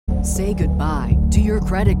Say goodbye to your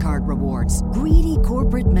credit card rewards. Greedy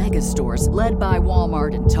corporate mega stores, led by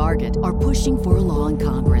Walmart and Target, are pushing for a law in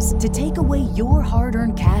Congress to take away your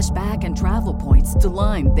hard-earned cash back and travel points to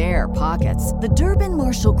line their pockets. The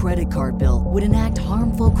Durbin-Marshall credit card bill would enact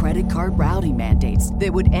harmful credit card routing mandates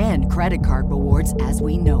that would end credit card rewards as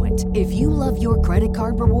we know it. If you love your credit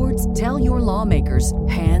card rewards, tell your lawmakers,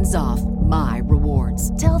 hands off my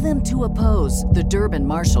rewards. Tell them to oppose the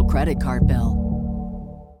Durbin-Marshall credit card bill.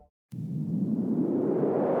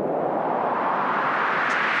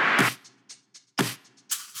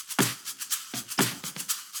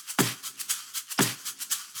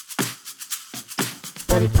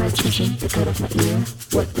 Body partition, the cut off my ear.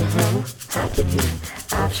 What the hell happened here?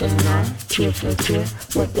 Option 9, tear for tear.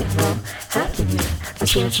 What the hell happened here? I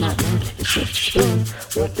swear it's not good, it's just spoon.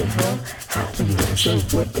 What the hell happened here? I say,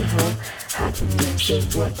 what the hell happened here? I say,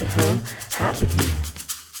 what the hell happened here?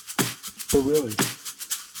 But really,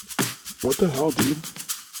 what the hell, dude?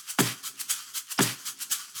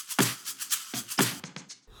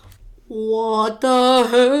 What the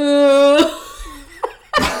hell?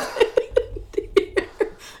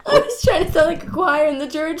 I was trying to sound like a choir in the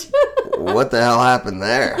church. What the hell happened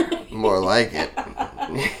there? More like it.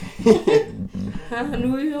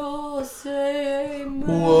 And we all say amen.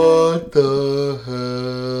 What the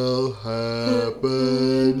hell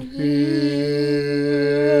happened here?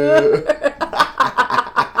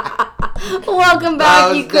 Welcome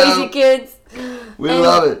back, you crazy kids. We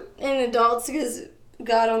love it. And adults, because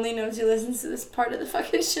God only knows who listens to this part of the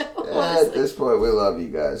fucking show. At this point, we love you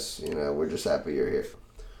guys. You know, we're just happy you're here.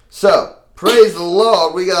 So, praise the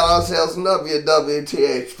Lord, we got ourselves an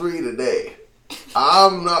WTH3 today.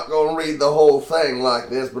 I'm not going to read the whole thing like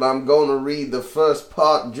this, but I'm going to read the first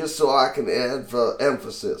part just so I can add for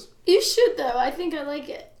emphasis. You should, though. I think I like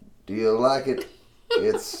it. Do you like it?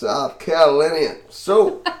 It's South Carolinian.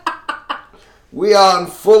 So, we are in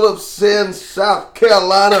full of sin, South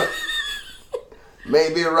Carolina.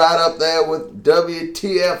 Maybe right up there with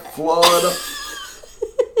WTF, Florida.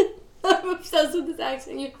 I'm obsessed with this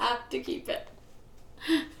accent. You have to keep it.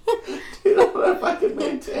 Dude, I don't know if I can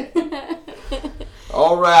maintain it.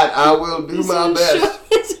 Alright, I will do my best.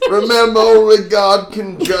 Remember, only God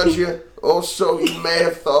can judge you, or so you may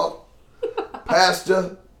have thought.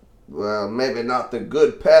 Pastor, well, maybe not the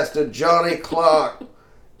good Pastor Johnny Clark.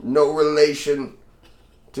 No relation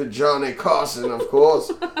to Johnny Carson, of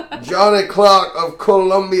course. Johnny Clark of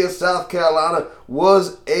Columbia, South Carolina,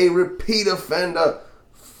 was a repeat offender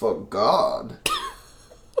for God.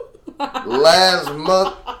 Last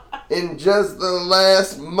month, in just the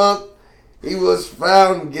last month, he was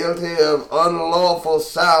found guilty of unlawful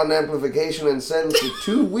sound amplification and sentenced to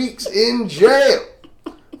 2 weeks in jail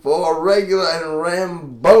for a regular and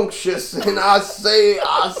rambunctious, and I say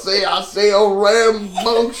a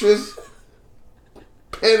rambunctious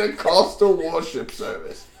Pentecostal worship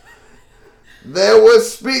service. There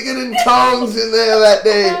was speaking in tongues in there that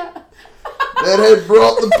day that had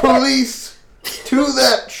brought the police to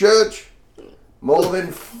that church more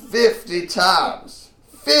than 50 times.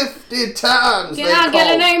 50 times. Can I get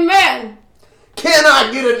an amen? Can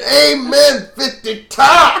I get an amen 50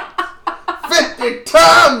 times? 50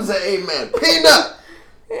 times amen.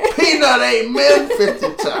 Peanut amen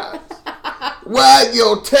 50 times. Wag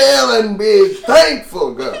your tail and be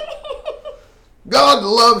thankful, girl. God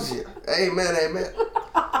loves you. Amen, amen.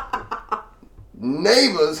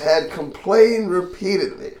 Neighbors had complained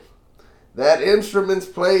repeatedly that instruments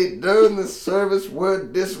played during the service were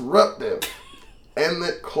disruptive and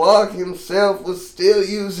that Clark himself was still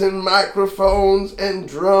using microphones and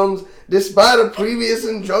drums despite a previous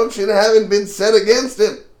injunction having been set against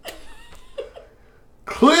him.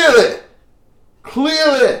 Clearly,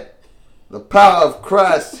 the power of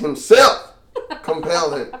Christ himself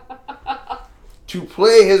compelled him to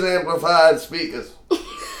play his amplified speakers.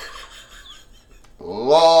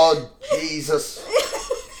 Lord Jesus,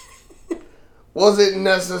 was it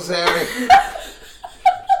necessary?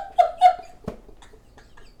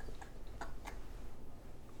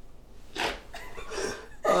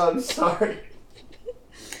 I'm sorry.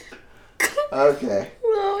 Okay.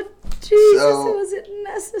 Lord Jesus, So- was it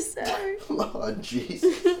necessary? Lord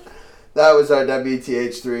Jesus. That was our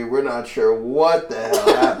WTH3. We're not sure what the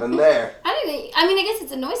hell happened there. I guess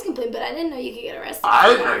it's a noise complaint, but I didn't know you could get arrested. I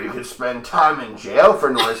didn't know you could spend time in jail for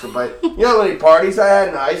noise complaint. You know how many parties I had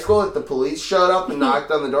in high school that the police showed up and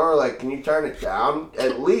knocked on the door like, can you turn it down?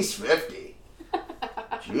 At least 50.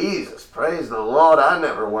 Jesus, praise the Lord, I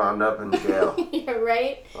never wound up in jail. You're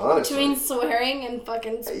right. Honestly. Between swearing and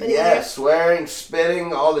fucking spitting. Yeah, swearing,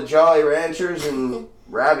 spitting, all the Jolly Ranchers and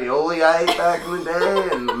ravioli I ate back in the day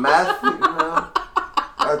and meth, you know.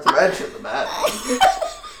 Not to mention the meth.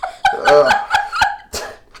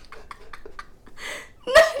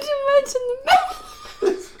 Not to mention the meth.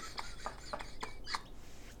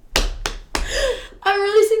 I'm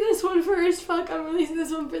releasing this one first. Fuck, I'm releasing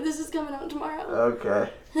this one first. This is coming out tomorrow. Okay.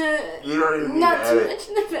 You don't even need Not to to edit.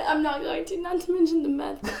 mention the meth. I'm not going to. Not to mention the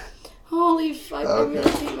meth. Holy fuck, I really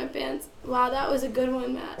peed my pants. Wow, that was a good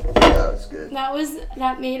one, Matt. That was good.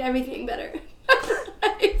 That made everything better.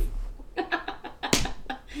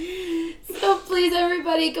 So please,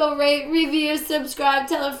 everybody, go rate, review, subscribe,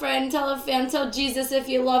 tell a friend, tell a fan, tell Jesus if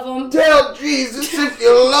you love him. Tell Jesus if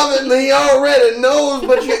you love him. He already knows,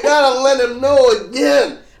 but you gotta let him know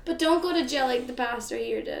again. But don't go to jail like the pastor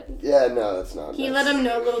here did. Yeah, no, that's not. He let him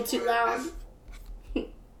know a little too loud.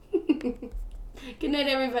 Good night,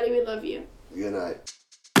 everybody. We love you. Good night.